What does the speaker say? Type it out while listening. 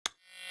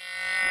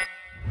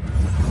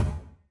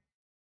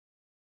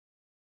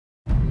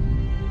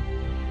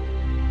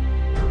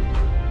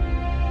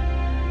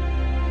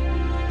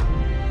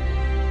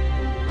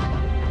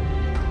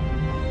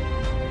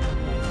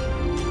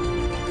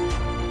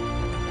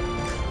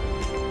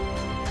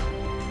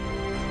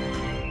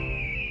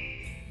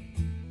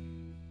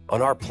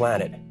On our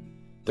planet,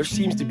 there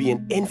seems to be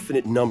an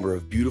infinite number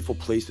of beautiful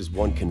places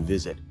one can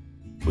visit,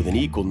 with an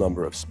equal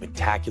number of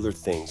spectacular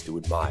things to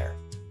admire.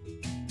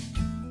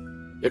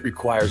 It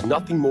requires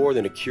nothing more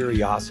than a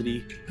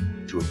curiosity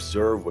to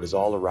observe what is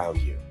all around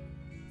you.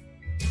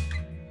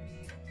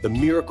 The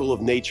miracle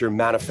of nature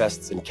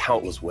manifests in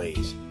countless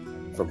ways,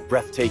 from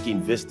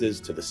breathtaking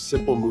vistas to the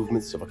simple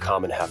movements of a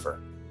common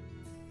heifer.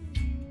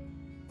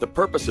 The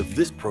purpose of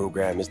this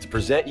program is to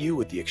present you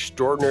with the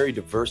extraordinary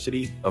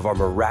diversity of our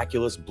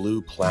miraculous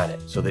blue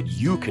planet so that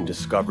you can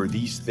discover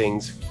these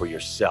things for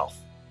yourself.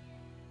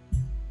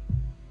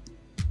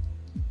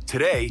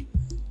 Today,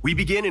 we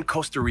begin in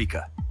Costa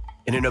Rica,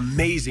 in an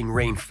amazing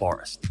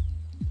rainforest.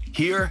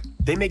 Here,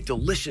 they make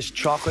delicious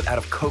chocolate out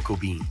of cocoa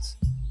beans.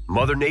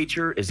 Mother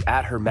Nature is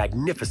at her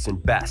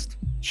magnificent best,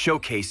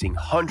 showcasing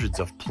hundreds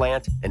of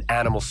plant and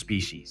animal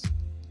species.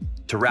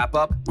 To wrap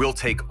up, we'll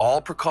take all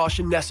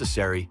precaution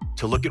necessary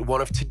to look at one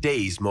of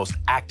today's most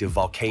active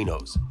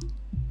volcanoes.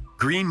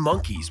 Green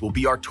monkeys will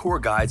be our tour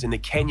guides in the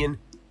Kenyan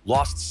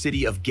lost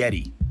city of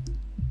Gede.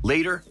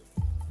 Later,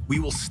 we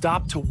will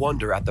stop to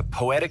wonder at the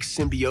poetic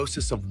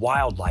symbiosis of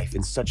wildlife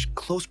in such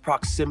close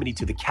proximity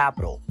to the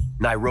capital,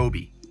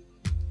 Nairobi.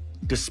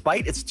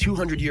 Despite its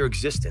 200-year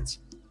existence,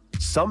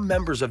 some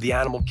members of the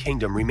animal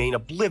kingdom remain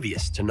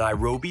oblivious to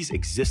Nairobi's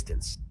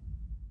existence.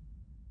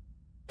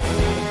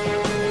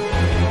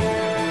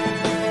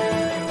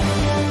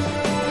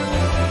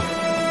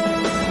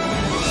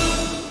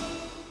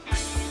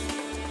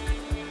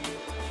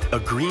 A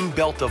green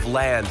belt of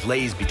land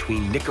lays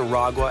between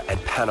Nicaragua and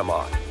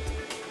Panama.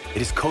 It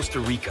is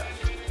Costa Rica,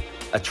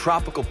 a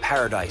tropical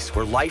paradise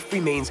where life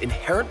remains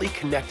inherently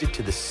connected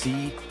to the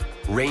sea,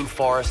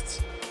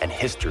 rainforests, and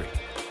history.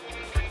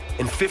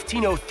 In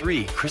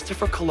 1503,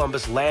 Christopher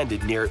Columbus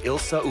landed near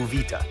Ilha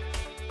Uvita.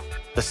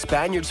 The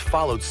Spaniards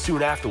followed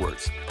soon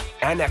afterwards,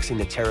 annexing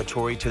the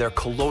territory to their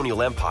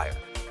colonial empire.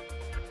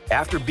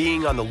 After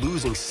being on the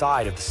losing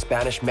side of the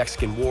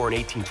Spanish-Mexican War in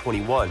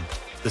 1821,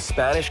 the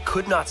Spanish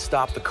could not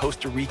stop the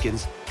Costa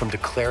Ricans from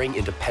declaring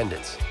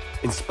independence.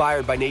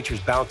 Inspired by nature's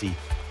bounty,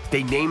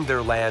 they named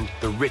their land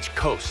the Rich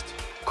Coast,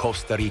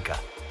 Costa Rica.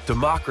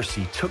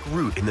 Democracy took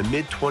root in the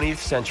mid-20th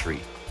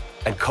century,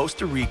 and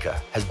Costa Rica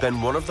has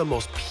been one of the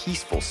most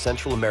peaceful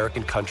Central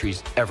American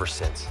countries ever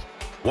since.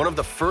 One of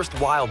the first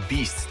wild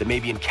beasts that may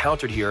be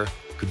encountered here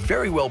could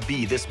very well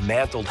be this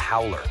mantled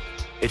howler.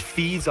 It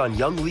feeds on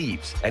young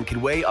leaves and can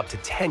weigh up to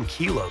 10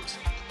 kilos.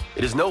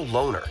 It is no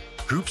loner.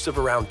 Groups of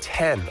around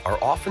 10 are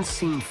often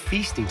seen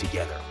feasting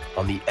together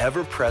on the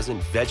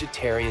ever-present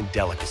vegetarian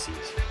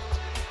delicacies.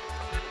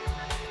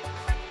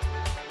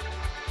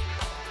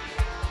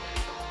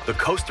 The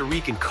Costa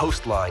Rican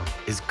coastline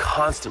is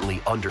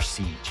constantly under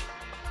siege.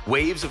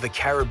 Waves of the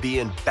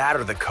Caribbean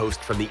batter the coast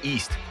from the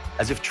east,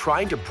 as if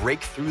trying to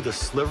break through the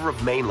sliver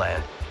of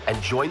mainland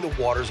and join the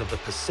waters of the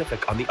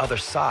Pacific on the other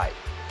side.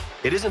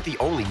 It isn't the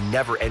only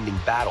never-ending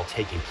battle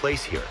taking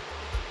place here.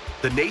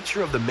 The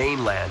nature of the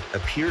mainland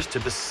appears to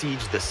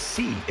besiege the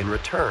sea in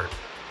return.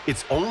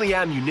 Its only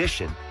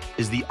ammunition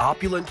is the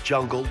opulent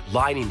jungle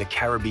lining the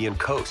Caribbean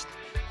coast.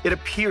 It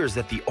appears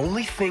that the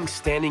only thing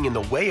standing in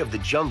the way of the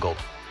jungle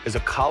is a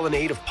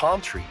colonnade of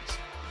palm trees.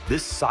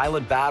 This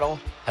silent battle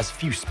has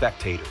few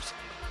spectators.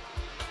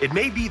 It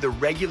may be the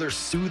regular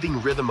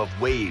soothing rhythm of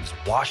waves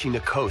washing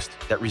the coast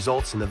that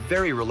results in the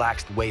very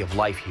relaxed way of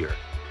life here.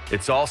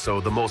 It's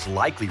also the most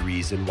likely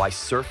reason why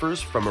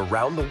surfers from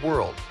around the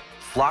world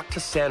flock to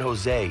San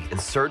Jose in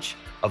search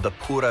of the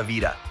pura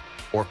vida,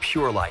 or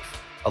pure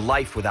life, a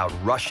life without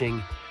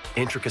rushing,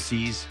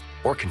 intricacies,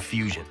 or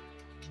confusion.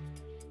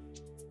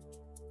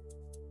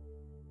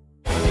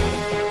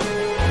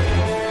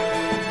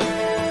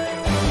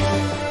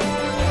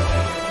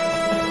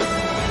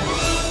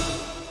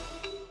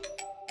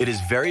 It is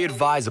very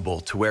advisable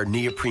to wear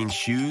neoprene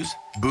shoes,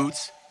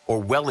 boots,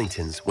 or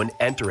Wellingtons when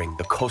entering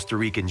the Costa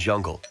Rican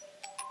jungle.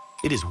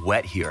 It is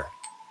wet here.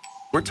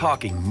 We're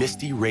talking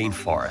misty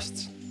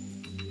rainforests.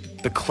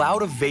 The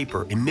cloud of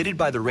vapor emitted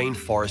by the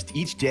rainforest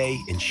each day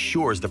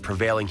ensures the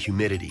prevailing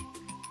humidity.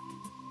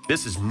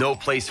 This is no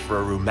place for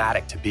a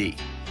rheumatic to be.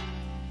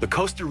 The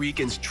Costa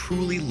Ricans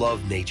truly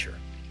love nature.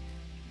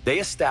 They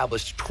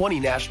established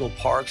 20 national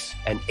parks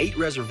and 8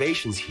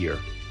 reservations here,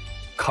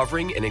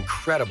 covering an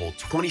incredible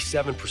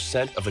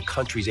 27% of the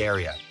country's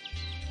area.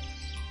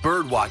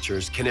 Bird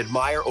watchers can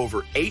admire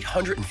over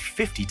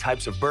 850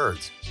 types of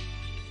birds,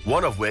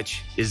 one of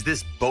which is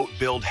this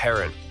boat-billed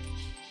heron.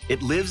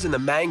 It lives in the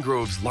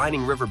mangroves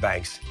lining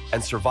riverbanks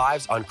and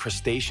survives on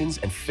crustaceans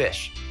and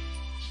fish.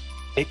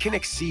 It can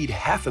exceed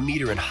half a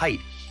meter in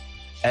height,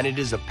 and it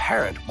is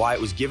apparent why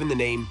it was given the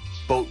name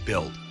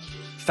boat-billed,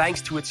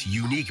 thanks to its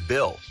unique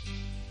bill.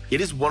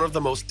 It is one of the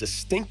most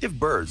distinctive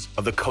birds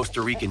of the Costa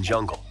Rican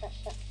jungle.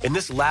 In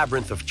this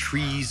labyrinth of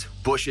trees,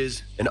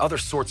 bushes, and other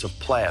sorts of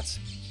plants,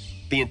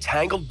 the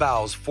entangled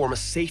boughs form a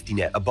safety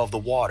net above the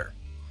water.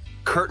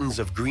 Curtains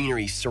of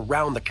greenery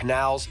surround the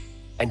canals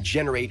and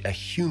generate a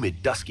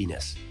humid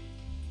duskiness.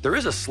 There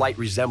is a slight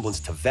resemblance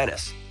to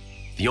Venice,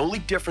 the only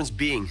difference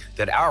being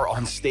that our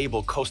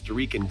unstable Costa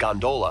Rican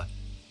gondola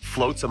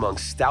floats among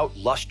stout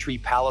lush tree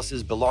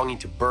palaces belonging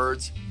to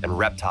birds and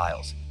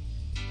reptiles.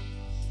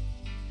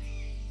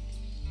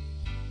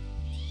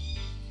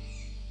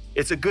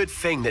 It's a good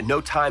thing that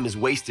no time is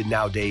wasted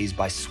nowadays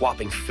by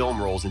swapping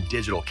film rolls and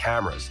digital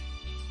cameras.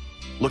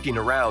 Looking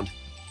around,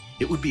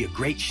 it would be a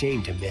great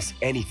shame to miss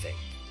anything.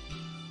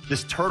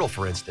 This turtle,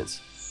 for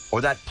instance,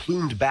 or that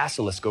plumed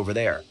basilisk over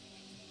there.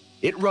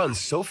 It runs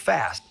so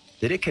fast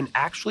that it can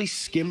actually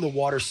skim the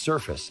water's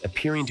surface,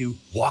 appearing to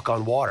walk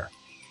on water.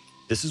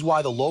 This is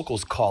why the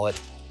locals call it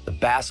the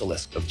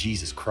basilisk of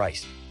Jesus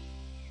Christ.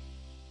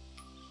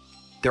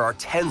 There are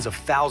tens of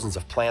thousands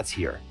of plants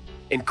here,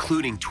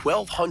 including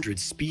 1,200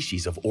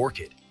 species of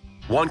orchid.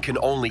 One can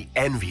only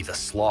envy the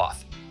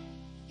sloth.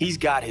 He's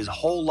got his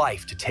whole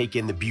life to take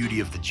in the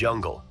beauty of the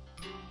jungle.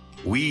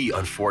 We,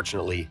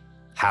 unfortunately,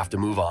 have to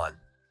move on.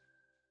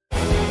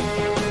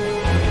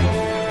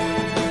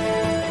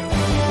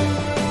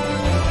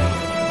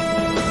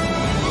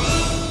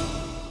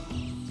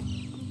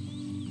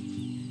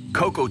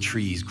 Cocoa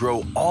trees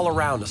grow all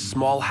around a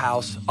small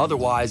house,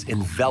 otherwise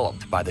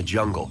enveloped by the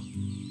jungle.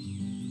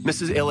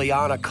 Mrs.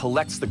 Ileana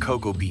collects the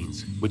cocoa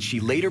beans, which she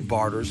later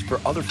barters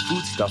for other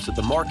foodstuffs at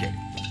the market.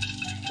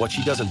 What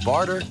she doesn't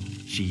barter,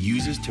 she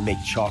uses to make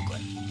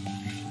chocolate.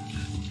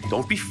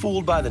 Don't be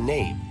fooled by the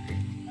name.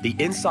 The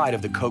inside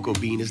of the cocoa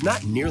bean is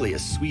not nearly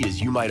as sweet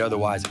as you might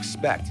otherwise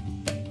expect.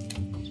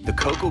 The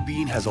cocoa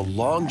bean has a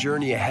long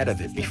journey ahead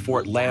of it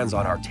before it lands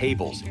on our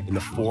tables in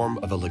the form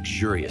of a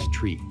luxurious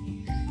treat.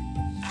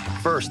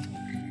 First,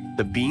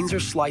 the beans are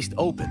sliced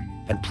open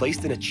and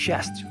placed in a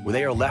chest where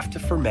they are left to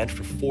ferment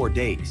for 4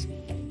 days.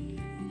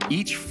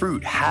 Each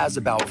fruit has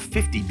about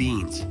 50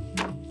 beans.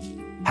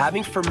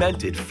 Having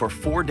fermented for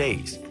 4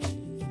 days,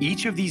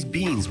 each of these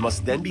beans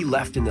must then be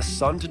left in the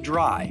sun to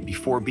dry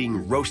before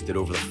being roasted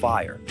over the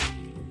fire.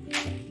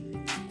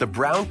 The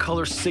brown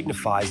color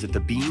signifies that the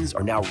beans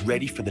are now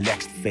ready for the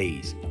next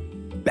phase,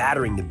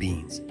 battering the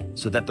beans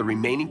so that the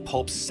remaining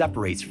pulp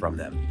separates from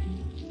them.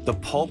 The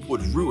pulp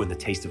would ruin the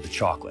taste of the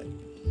chocolate.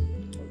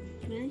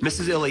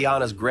 Mrs.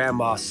 Ileana's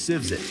grandma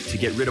sieves it to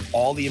get rid of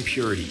all the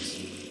impurities.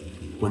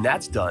 When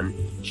that's done,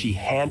 she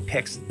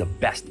handpicks the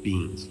best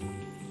beans.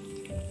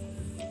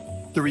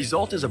 The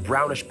result is a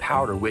brownish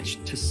powder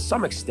which, to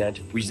some extent,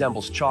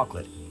 resembles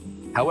chocolate.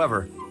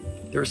 However,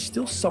 there is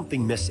still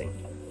something missing.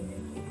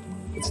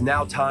 It's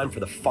now time for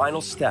the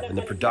final step in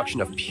the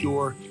production of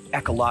pure,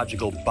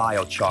 ecological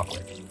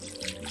bio-chocolate.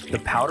 The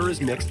powder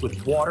is mixed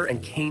with water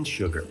and cane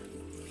sugar.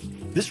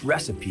 This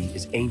recipe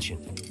is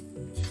ancient.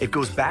 It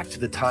goes back to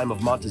the time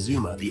of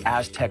Montezuma, the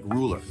Aztec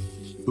ruler,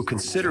 who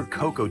considered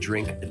cocoa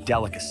drink a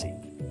delicacy.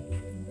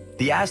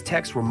 The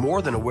Aztecs were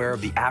more than aware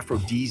of the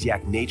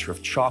aphrodisiac nature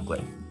of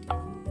chocolate.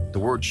 The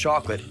word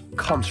chocolate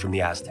comes from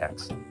the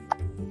Aztecs.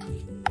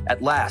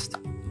 At last,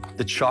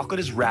 the chocolate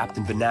is wrapped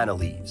in banana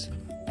leaves.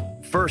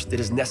 First, it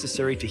is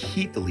necessary to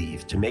heat the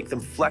leaves to make them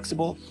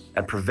flexible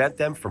and prevent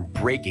them from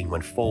breaking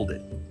when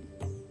folded.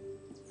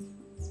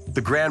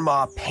 The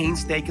grandma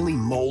painstakingly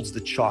molds the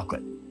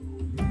chocolate.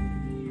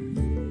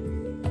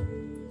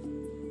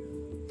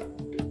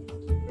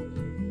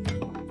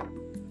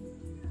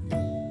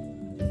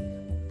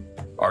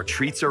 Our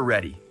treats are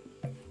ready.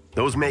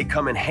 Those may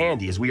come in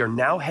handy as we are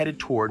now headed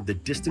toward the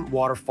distant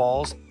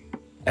waterfalls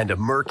and a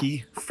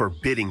murky,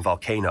 forbidding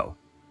volcano.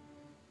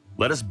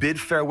 Let us bid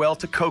farewell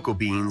to cocoa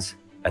beans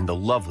and the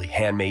lovely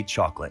handmade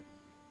chocolate.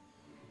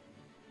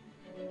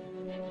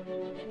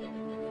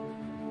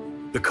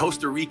 The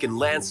Costa Rican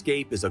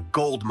landscape is a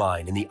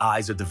goldmine in the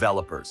eyes of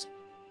developers.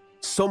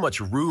 So much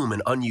room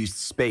and unused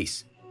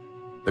space.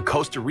 The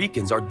Costa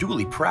Ricans are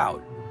duly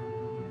proud.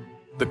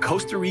 The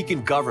Costa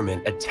Rican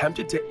government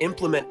attempted to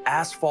implement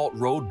asphalt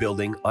road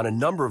building on a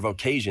number of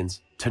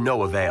occasions to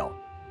no avail.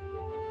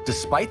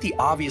 Despite the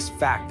obvious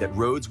fact that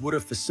roads would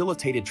have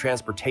facilitated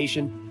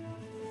transportation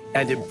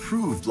and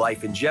improved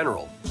life in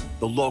general,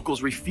 the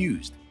locals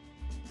refused.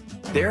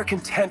 They are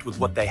content with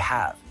what they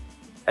have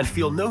and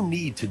feel no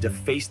need to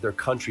deface their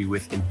country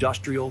with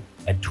industrial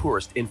and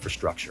tourist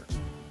infrastructure.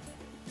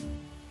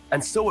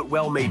 And so it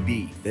well may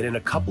be that in a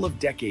couple of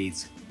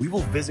decades, we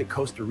will visit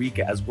Costa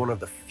Rica as one of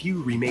the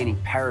few remaining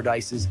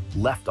paradises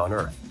left on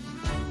Earth.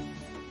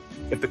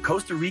 If the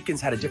Costa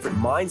Ricans had a different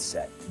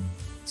mindset,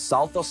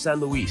 Salto San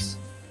Luis,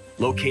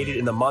 located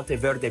in the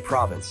Monteverde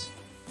province,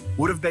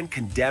 would have been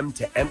condemned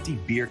to empty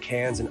beer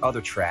cans and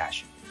other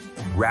trash,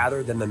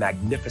 rather than the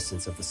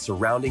magnificence of the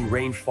surrounding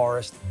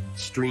rainforest,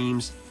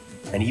 streams,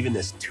 and even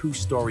this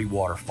 2-story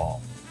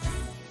waterfall.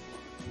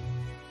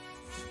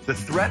 The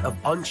threat of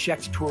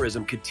unchecked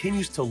tourism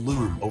continues to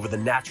loom over the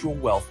natural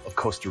wealth of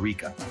Costa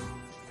Rica.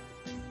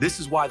 This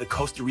is why the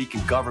Costa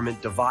Rican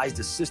government devised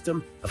a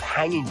system of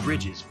hanging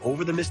bridges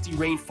over the misty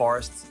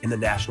rainforests in the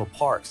national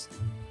parks.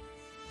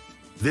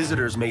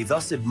 Visitors may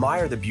thus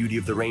admire the beauty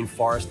of the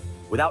rainforest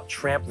without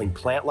trampling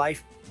plant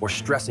life or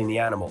stressing the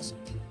animals.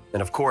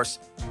 And of course,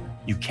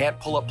 you can't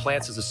pull up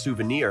plants as a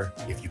souvenir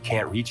if you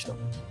can't reach them.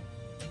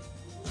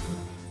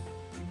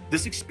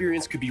 This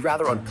experience could be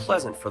rather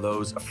unpleasant for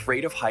those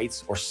afraid of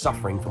heights or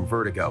suffering from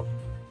vertigo.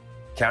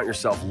 Count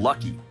yourself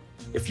lucky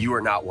if you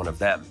are not one of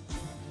them.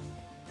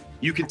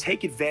 You can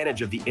take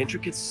advantage of the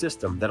intricate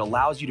system that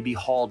allows you to be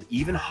hauled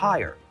even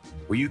higher,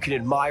 where you can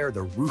admire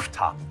the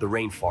rooftop of the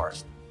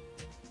rainforest.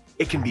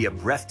 It can be a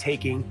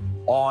breathtaking,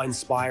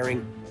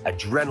 awe-inspiring,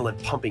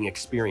 adrenaline-pumping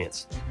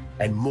experience,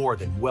 and more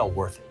than well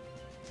worth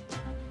it.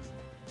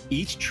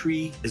 Each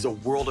tree is a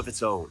world of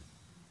its own,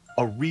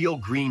 a real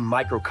green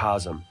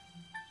microcosm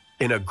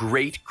in a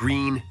great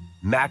green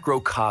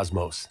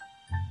macrocosmos.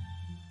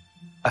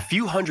 A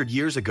few hundred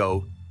years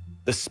ago,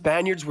 the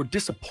Spaniards were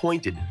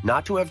disappointed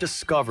not to have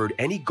discovered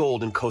any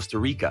gold in Costa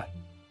Rica.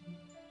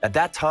 At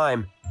that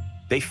time,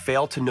 they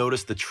failed to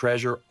notice the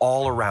treasure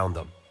all around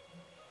them.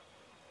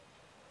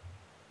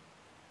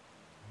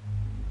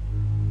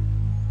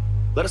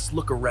 Let us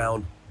look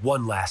around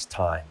one last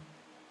time.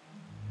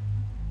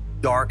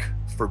 Dark,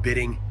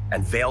 forbidding,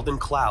 and veiled in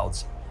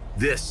clouds,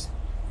 this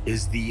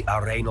is the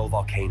Arenal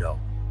volcano.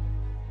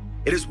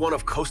 It is one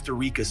of Costa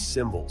Rica's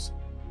symbols,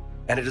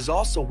 and it is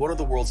also one of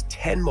the world's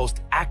 10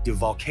 most active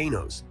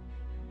volcanoes.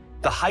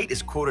 The height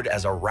is quoted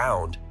as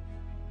around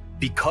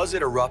because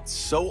it erupts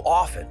so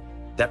often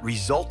that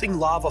resulting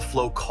lava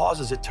flow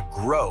causes it to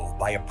grow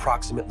by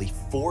approximately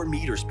 4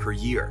 meters per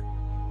year.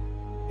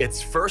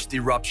 Its first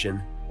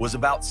eruption was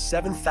about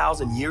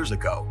 7,000 years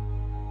ago.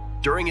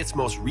 During its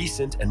most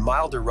recent and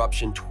mild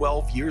eruption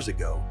 12 years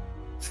ago,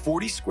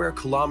 40 square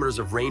kilometers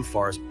of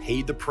rainforest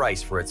paid the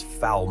price for its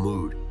foul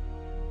mood.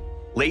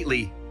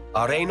 Lately,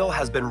 Arenal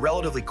has been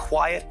relatively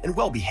quiet and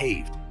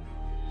well-behaved.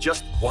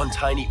 Just one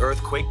tiny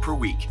earthquake per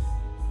week.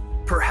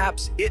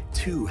 Perhaps it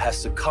too has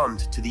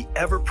succumbed to the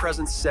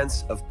ever-present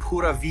sense of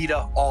pura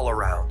vida all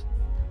around.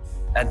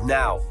 And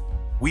now,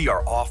 we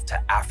are off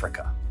to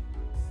Africa.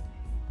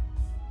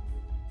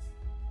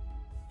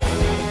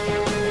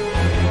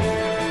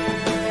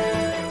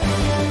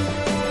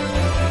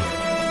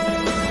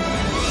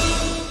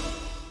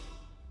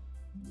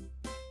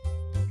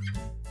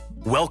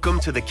 Welcome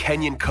to the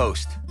Kenyan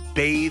coast,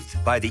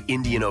 bathed by the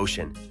Indian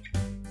Ocean.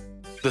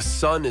 The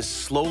sun is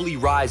slowly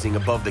rising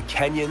above the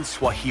Kenyan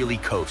Swahili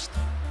coast.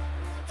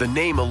 The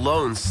name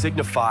alone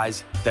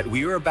signifies that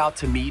we are about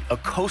to meet a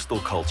coastal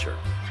culture.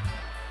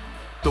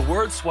 The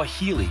word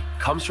Swahili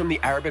comes from the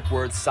Arabic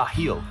word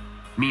Sahil,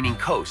 meaning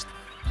coast,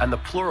 and the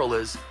plural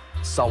is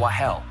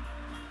Sawahel.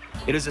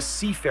 It is a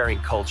seafaring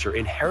culture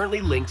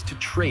inherently linked to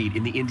trade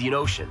in the Indian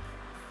Ocean.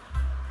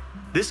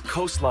 This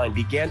coastline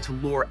began to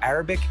lure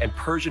Arabic and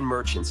Persian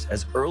merchants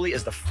as early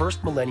as the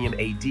first millennium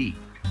AD.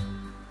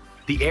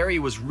 The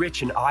area was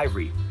rich in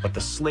ivory, but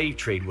the slave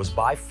trade was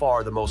by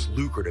far the most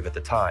lucrative at the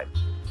time.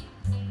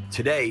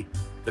 Today,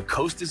 the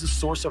coast is a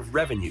source of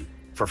revenue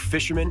for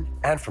fishermen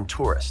and from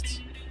tourists.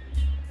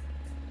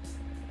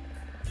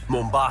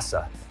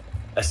 Mombasa,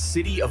 a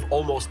city of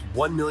almost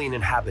 1 million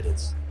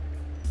inhabitants.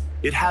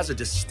 It has a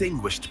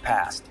distinguished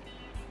past.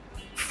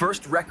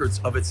 First records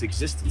of its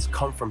existence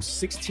come from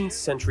 16th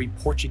century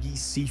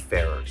Portuguese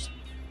seafarers.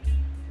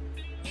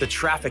 The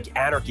traffic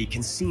anarchy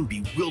can seem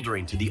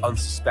bewildering to the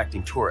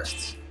unsuspecting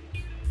tourists.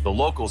 The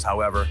locals,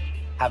 however,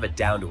 have it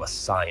down to a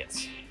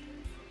science.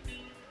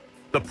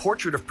 The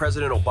portrait of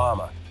President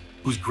Obama,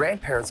 whose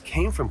grandparents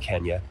came from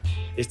Kenya,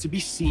 is to be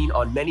seen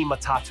on many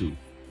matatu,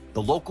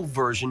 the local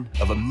version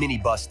of a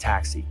minibus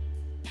taxi.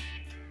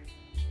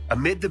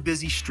 Amid the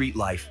busy street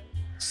life,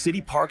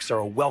 city parks are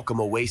a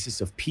welcome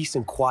oasis of peace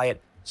and quiet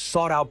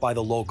sought out by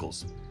the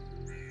locals,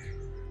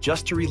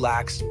 just to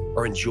relax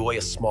or enjoy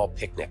a small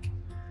picnic.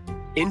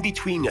 In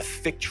between the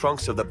thick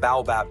trunks of the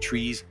baobab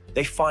trees,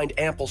 they find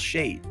ample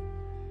shade.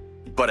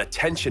 But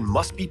attention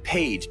must be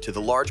paid to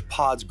the large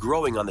pods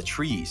growing on the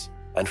trees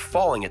and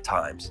falling at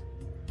times.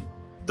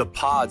 The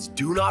pods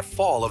do not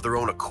fall of their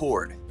own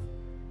accord.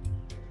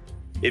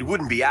 It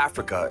wouldn't be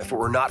Africa if it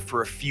were not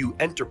for a few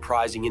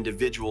enterprising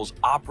individuals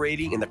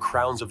operating in the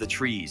crowns of the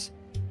trees.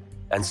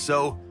 And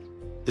so,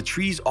 the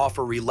trees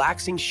offer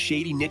relaxing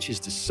shady niches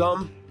to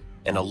some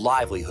and a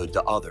livelihood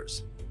to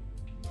others.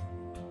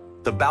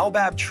 The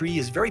baobab tree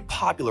is very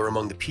popular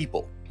among the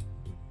people.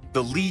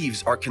 The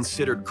leaves are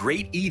considered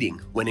great eating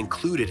when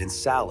included in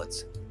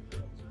salads.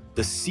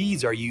 The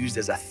seeds are used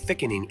as a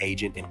thickening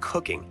agent in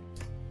cooking,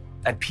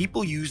 and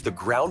people use the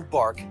ground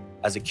bark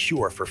as a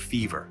cure for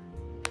fever.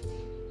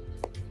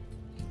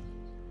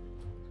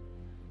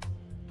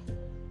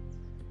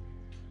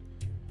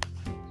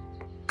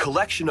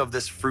 Collection of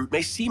this fruit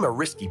may seem a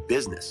risky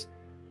business,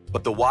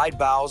 but the wide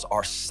boughs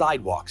are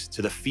sidewalks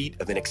to the feet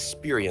of an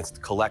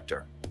experienced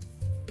collector.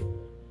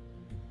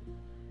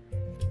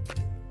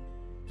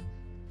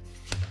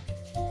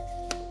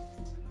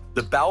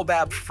 The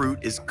baobab fruit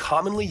is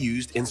commonly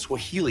used in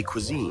Swahili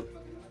cuisine.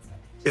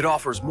 It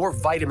offers more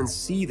vitamin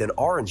C than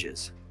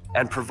oranges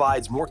and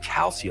provides more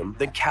calcium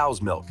than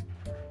cow's milk.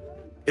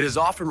 It is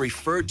often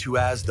referred to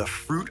as the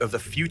fruit of the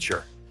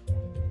future.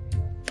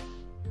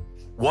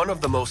 One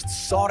of the most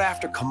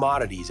sought-after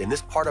commodities in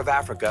this part of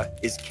Africa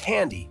is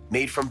candy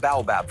made from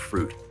baobab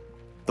fruit.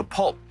 The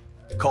pulp,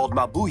 called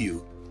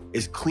mabuyu,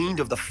 is cleaned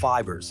of the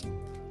fibers.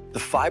 The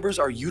fibers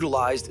are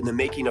utilized in the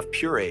making of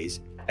purees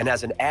and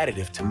as an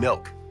additive to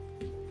milk.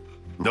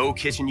 No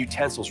kitchen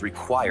utensils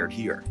required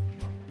here.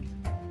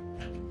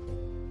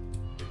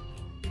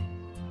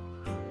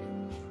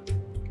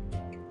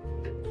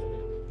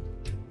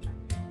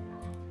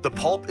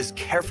 pulp is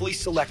carefully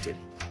selected.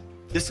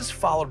 This is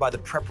followed by the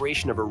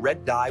preparation of a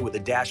red dye with a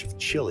dash of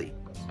chili.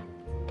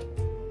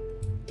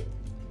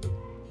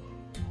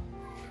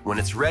 When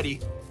it's ready,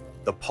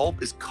 the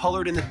pulp is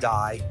colored in the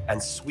dye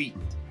and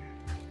sweetened.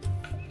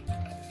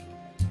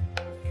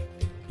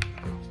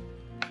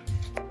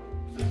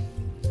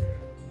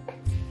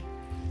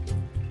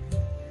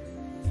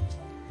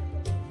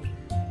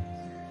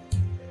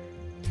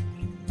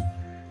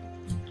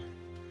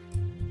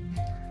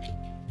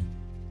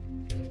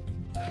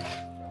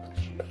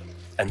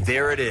 And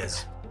there it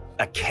is,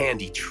 a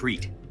candy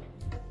treat.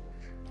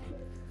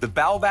 The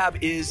baobab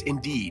is,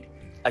 indeed,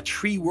 a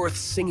tree worth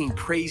singing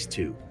praise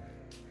to,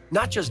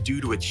 not just due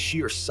to its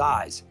sheer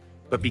size,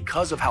 but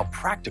because of how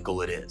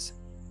practical it is.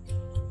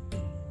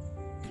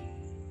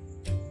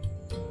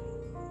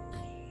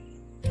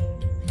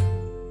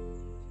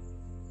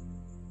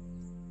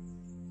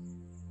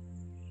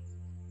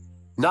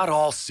 Not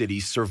all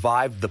cities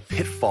survived the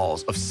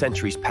pitfalls of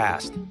centuries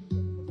past.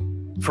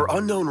 For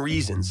unknown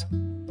reasons,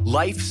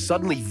 life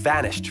suddenly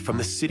vanished from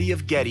the city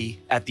of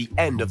Gedi at the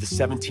end of the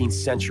 17th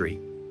century.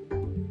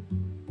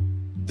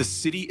 The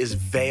city is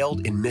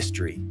veiled in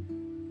mystery.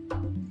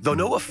 Though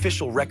no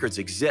official records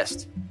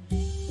exist,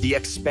 the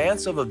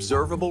expanse of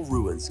observable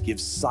ruins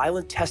gives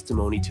silent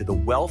testimony to the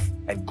wealth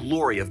and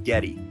glory of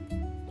Gedi.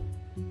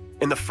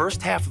 In the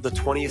first half of the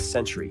 20th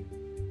century,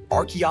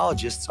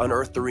 archaeologists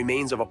unearthed the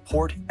remains of a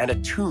port and a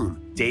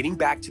tomb dating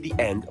back to the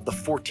end of the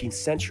 14th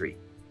century.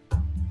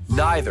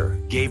 Neither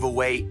gave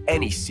away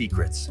any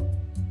secrets.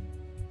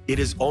 It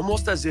is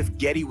almost as if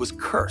Gedi was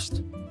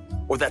cursed,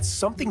 or that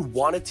something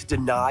wanted to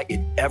deny it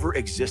ever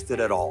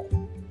existed at all.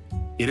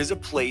 It is a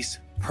place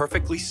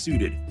perfectly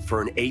suited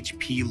for an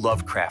H.P.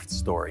 Lovecraft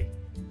story.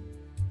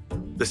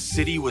 The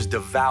city was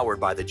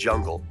devoured by the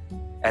jungle,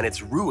 and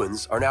its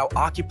ruins are now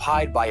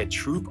occupied by a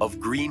troop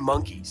of green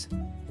monkeys.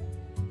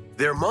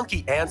 Their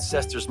monkey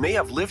ancestors may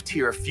have lived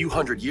here a few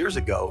hundred years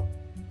ago,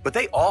 but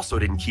they also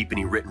didn't keep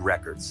any written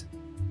records.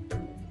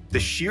 The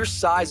sheer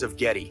size of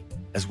Gedi,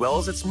 as well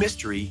as its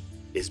mystery,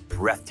 is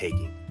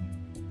breathtaking.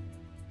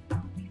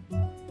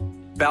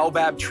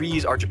 Baobab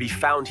trees are to be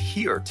found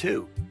here,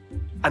 too.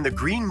 And the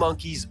green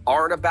monkeys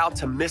aren't about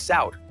to miss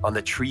out on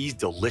the tree's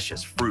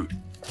delicious fruit.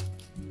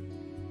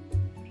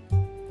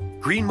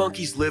 Green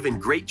monkeys live in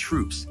great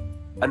troops,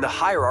 and the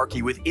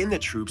hierarchy within the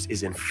troops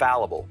is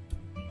infallible.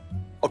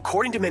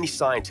 According to many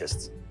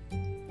scientists,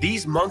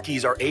 these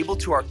monkeys are able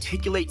to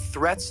articulate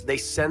threats they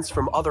sense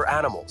from other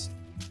animals.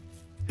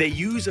 They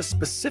use a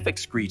specific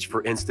screech,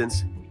 for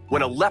instance,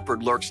 when a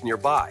leopard lurks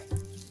nearby.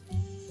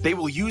 They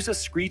will use a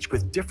screech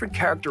with different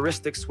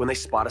characteristics when they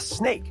spot a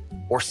snake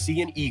or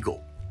see an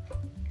eagle.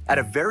 At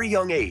a very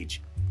young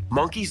age,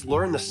 monkeys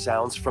learn the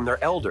sounds from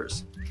their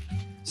elders.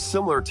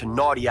 Similar to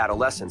naughty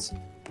adolescents,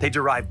 they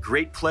derive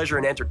great pleasure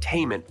and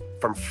entertainment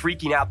from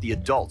freaking out the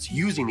adults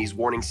using these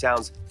warning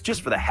sounds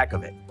just for the heck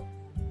of it.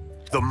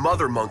 The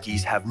mother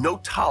monkeys have no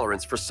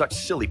tolerance for such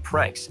silly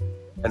pranks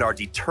and are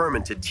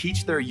determined to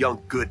teach their young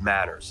good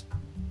manners.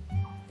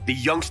 The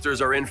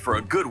youngsters are in for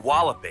a good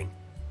walloping.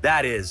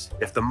 That is,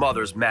 if the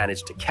mothers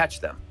manage to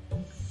catch them.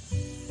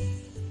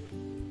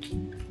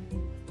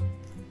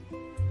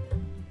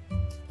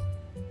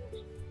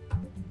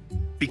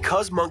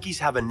 Because monkeys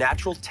have a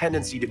natural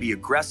tendency to be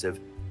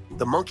aggressive,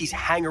 the monkeys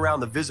hang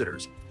around the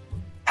visitors,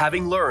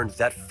 having learned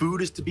that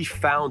food is to be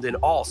found in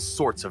all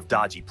sorts of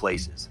dodgy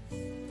places.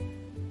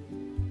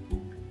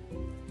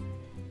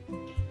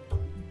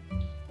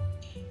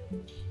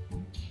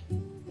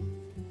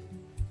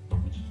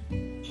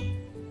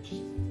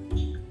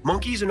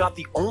 Monkeys are not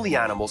the only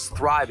animals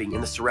thriving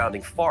in the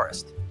surrounding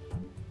forest.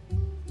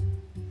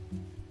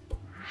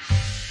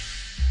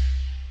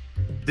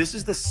 This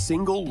is the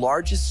single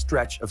largest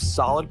stretch of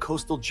solid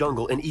coastal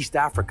jungle in East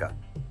Africa.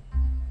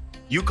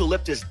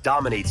 Eucalyptus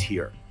dominates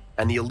here,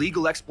 and the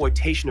illegal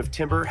exploitation of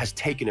timber has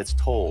taken its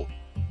toll.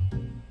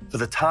 For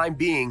the time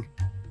being,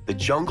 the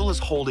jungle is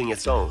holding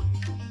its own.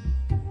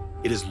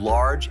 It is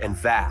large and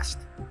vast.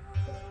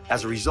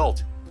 As a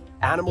result,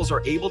 animals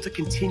are able to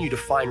continue to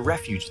find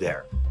refuge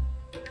there.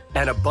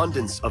 An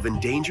abundance of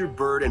endangered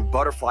bird and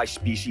butterfly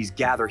species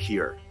gather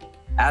here,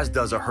 as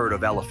does a herd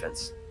of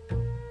elephants.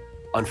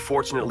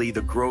 Unfortunately,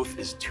 the growth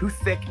is too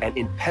thick and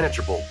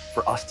impenetrable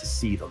for us to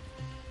see them.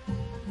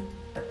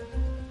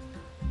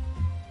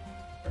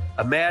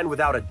 A man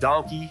without a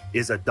donkey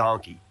is a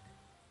donkey.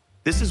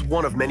 This is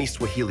one of many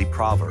Swahili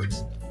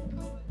proverbs.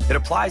 It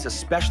applies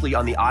especially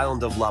on the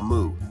island of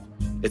Lamu.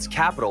 Its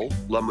capital,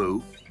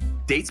 Lamu,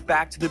 dates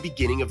back to the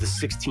beginning of the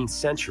 16th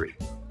century.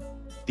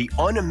 The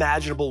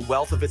unimaginable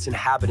wealth of its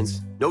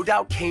inhabitants no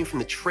doubt came from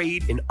the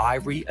trade in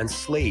ivory and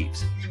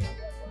slaves.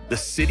 The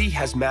city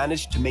has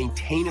managed to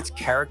maintain its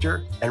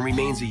character and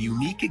remains a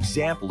unique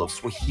example of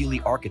Swahili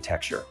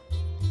architecture.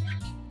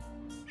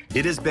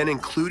 It has been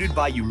included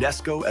by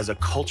UNESCO as a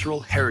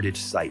cultural heritage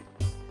site.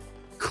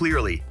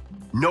 Clearly,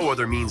 no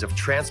other means of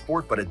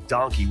transport but a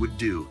donkey would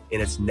do in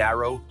its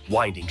narrow,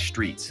 winding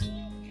streets.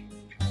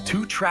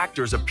 2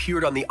 tractors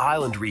appeared on the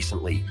island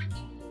recently,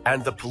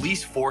 and the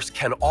police force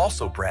can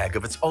also brag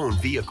of its own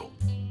vehicle.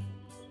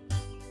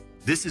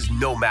 This is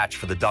no match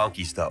for the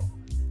donkeys, though.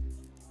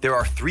 There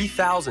are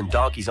 3,000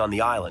 donkeys on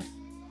the island,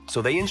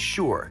 so they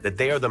ensure that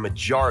they are the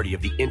majority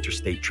of the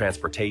interstate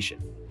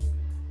transportation.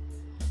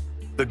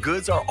 The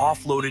goods are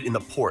offloaded in the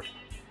port.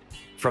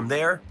 From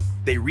there,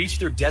 they reach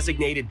their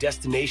designated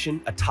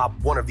destination atop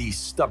one of these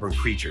stubborn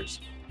creatures.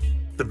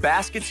 The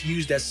baskets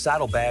used as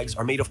saddlebags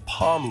are made of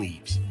palm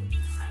leaves.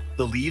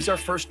 The leaves are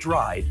first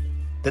dried,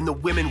 then the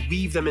women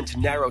weave them into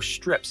narrow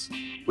strips,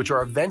 which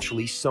are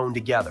eventually sewn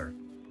together.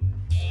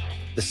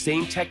 The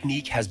same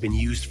technique has been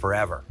used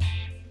forever.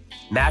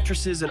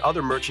 Mattresses and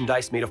other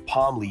merchandise made of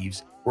palm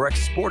leaves were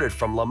exported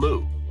from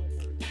Lamu.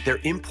 Their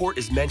import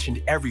is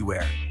mentioned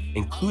everywhere,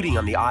 including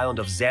on the island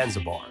of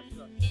Zanzibar.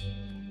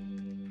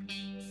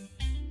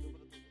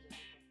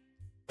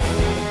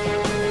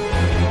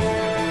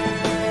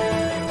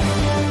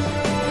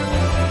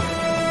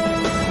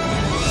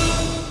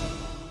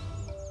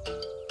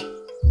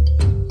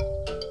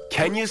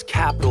 Kenya's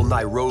capital,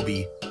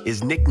 Nairobi,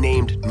 is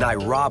nicknamed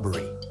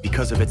Nairobi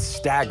because of its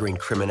staggering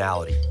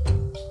criminality.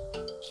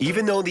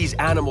 Even though these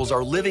animals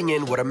are living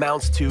in what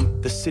amounts to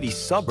the city's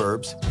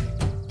suburbs,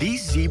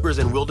 these zebras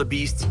and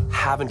wildebeests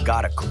haven't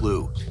got a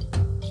clue.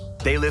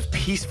 They live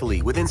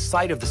peacefully within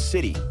sight of the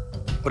city,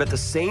 but at the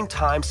same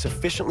time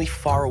sufficiently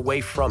far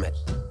away from it.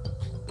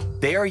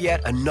 They are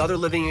yet another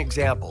living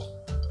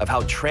example of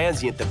how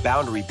transient the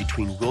boundary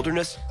between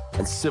wilderness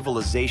and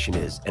civilization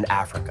is in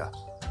Africa.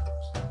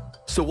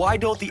 So why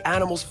don't the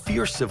animals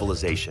fear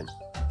civilization?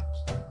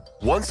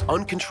 Once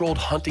uncontrolled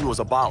hunting was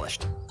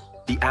abolished,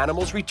 the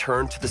animals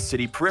returned to the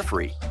city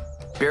periphery,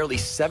 barely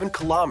 7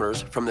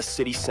 kilometers from the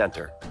city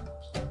center.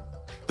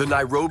 The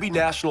Nairobi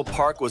National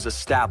Park was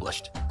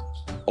established,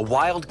 a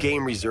wild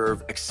game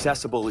reserve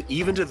accessible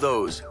even to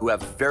those who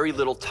have very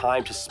little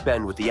time to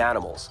spend with the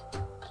animals.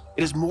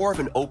 It is more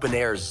of an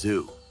open-air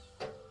zoo.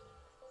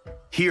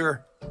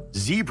 Here,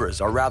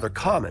 zebras are rather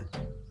common.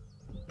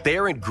 They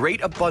are in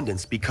great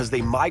abundance because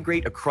they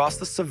migrate across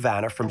the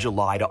savanna from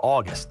July to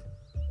August.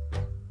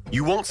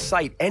 You won't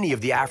sight any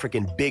of the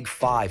African Big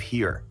Five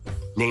here,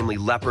 namely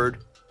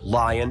leopard,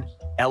 lion,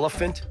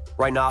 elephant,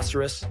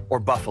 rhinoceros,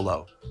 or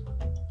buffalo.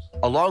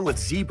 Along with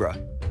zebra,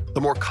 the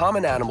more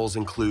common animals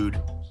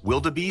include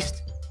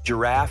wildebeest,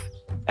 giraffe,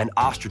 and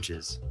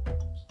ostriches.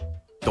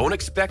 Don't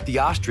expect the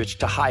ostrich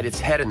to hide its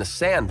head in the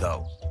sand,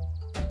 though.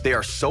 They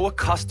are so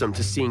accustomed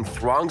to seeing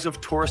throngs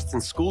of tourists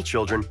and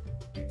schoolchildren,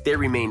 they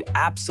remain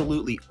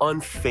absolutely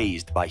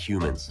unfazed by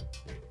humans.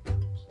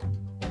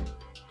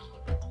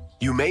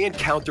 You may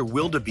encounter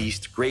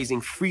wildebeest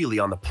grazing freely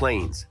on the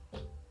plains.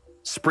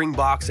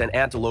 Springboks and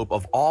antelope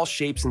of all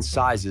shapes and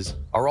sizes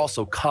are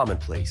also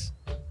commonplace.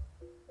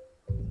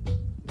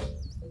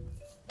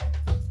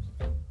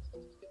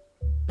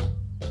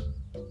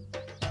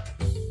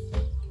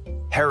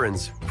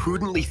 Herons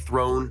prudently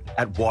thrown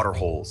at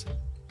waterholes.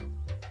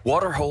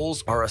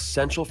 Waterholes are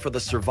essential for the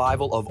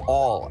survival of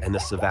all in the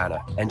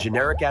savanna, and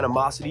generic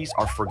animosities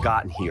are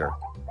forgotten here.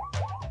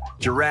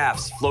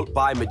 Giraffes float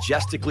by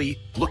majestically,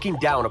 looking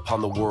down upon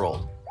the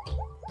world.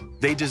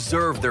 They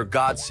deserve their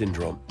God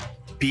syndrome,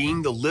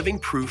 being the living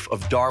proof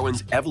of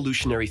Darwin's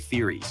evolutionary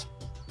theories.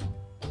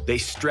 They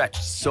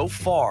stretched so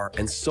far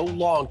and so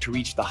long to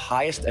reach the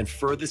highest and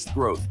furthest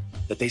growth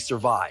that they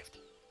survived.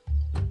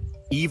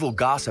 Evil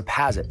gossip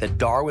has it that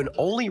Darwin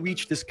only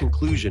reached this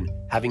conclusion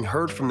having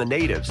heard from the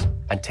natives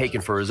and taken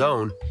for his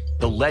own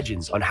the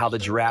legends on how the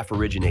giraffe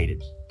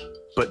originated.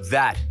 But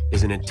that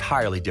is an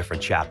entirely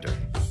different chapter.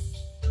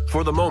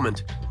 For the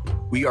moment,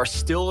 we are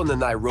still in the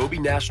Nairobi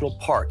National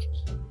Park,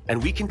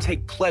 and we can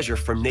take pleasure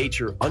from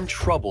nature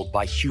untroubled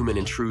by human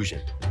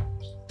intrusion.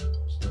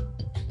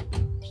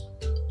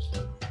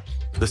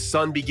 The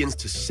sun begins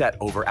to set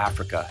over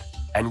Africa,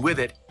 and with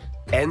it,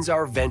 ends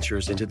our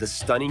ventures into the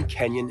stunning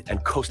Kenyan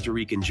and Costa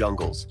Rican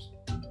jungles.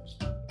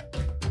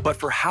 But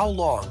for how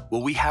long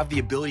will we have the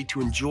ability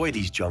to enjoy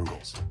these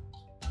jungles?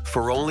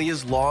 For only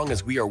as long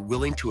as we are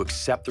willing to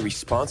accept the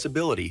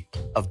responsibility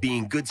of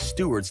being good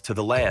stewards to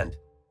the land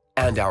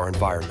and our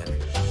environment.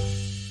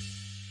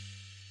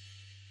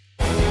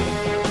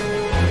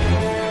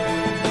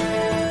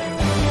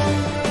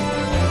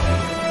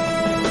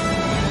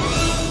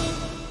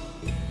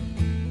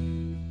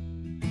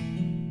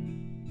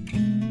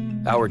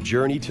 Our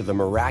journey to the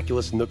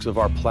miraculous nooks of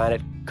our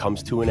planet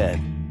comes to an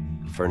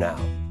end, for now.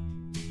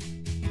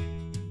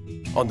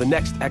 On the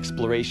next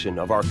exploration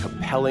of our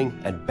compelling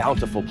and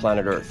bountiful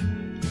planet Earth,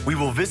 we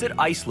will visit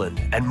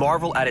Iceland and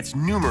marvel at its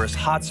numerous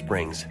hot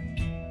springs.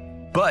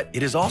 But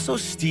it is also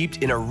steeped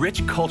in a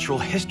rich cultural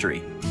history.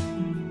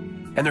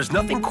 And there's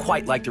nothing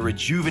quite like the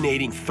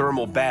rejuvenating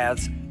thermal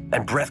baths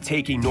and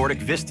breathtaking Nordic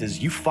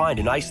vistas you find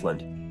in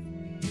Iceland.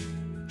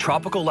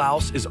 Tropical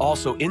Laos is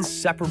also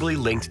inseparably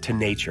linked to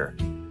nature.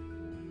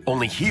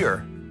 Only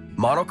here,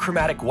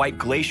 monochromatic white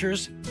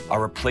glaciers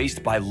are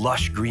replaced by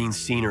lush green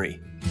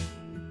scenery.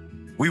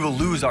 We will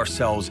lose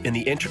ourselves in the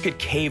intricate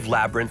cave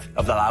labyrinth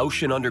of the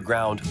Laotian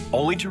underground,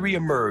 only to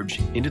re-emerge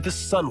into the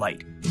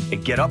sunlight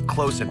and get up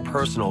close and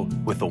personal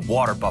with the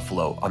water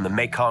buffalo on the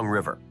Mekong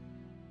River.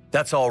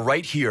 That's all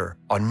right here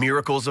on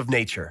Miracles of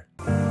Nature.